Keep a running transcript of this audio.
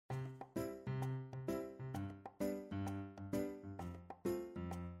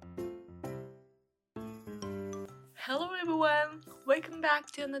Hello everyone! Welcome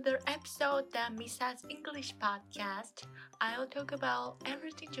back to another episode of Misa's English podcast. I'll talk about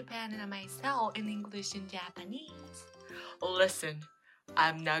everything Japan and myself in English and Japanese. Listen,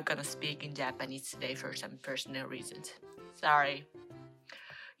 I'm not gonna speak in Japanese today for some personal reasons. Sorry.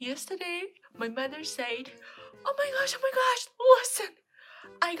 Yesterday, my mother said, oh my gosh, listen!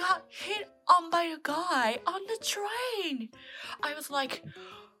 I got hit on by a guy on the train. I was like,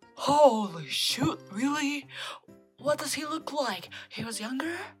 holy shoot, really? What does he look like? He was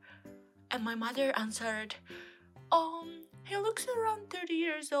younger? And my mother answered, he looks around 30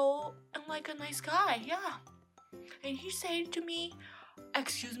 years old and like a nice guy, yeah. And he said to me,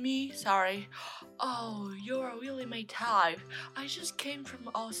 excuse me, sorry. Oh, you're really my type. I just came from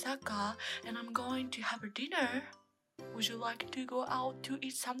Osaka and I'm going to have a dinner. Would you like to go out to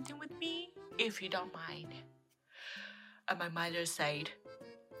eat something with me? If you don't mind. And my mother said,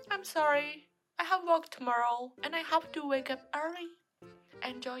 I'm sorry. I have work tomorrow and I have to wake up early.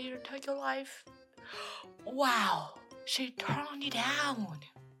 Enjoy your Tokyo life. Wow, she turned it down.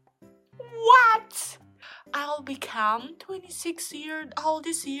 What? I'll become 26 years old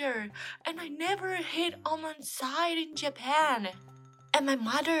this year and I never hit on one side in Japan. And my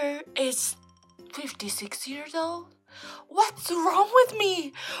mother is 56 years old? What's wrong with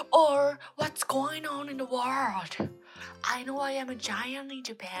me? Or what's going on in the world? I know I am a giant in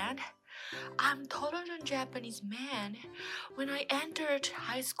Japan. I'm taller than Japanese man. When I entered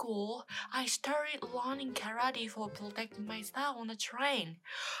high school, I started learning karate for protecting myself on the train.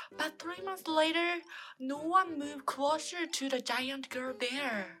 But 3 months later, no one moved closer to the giant girl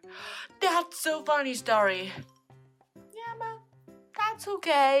there. That's so funny story. Yeah, but that's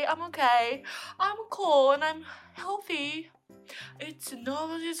okay. I'm okay. I'm cool and I'm healthy. It's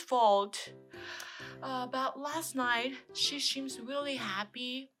nobody's fault. But last night, she seems really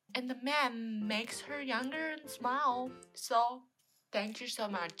happy. And the man makes her younger and smile. So, thank you so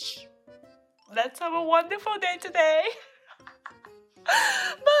much. Let's have a wonderful day today.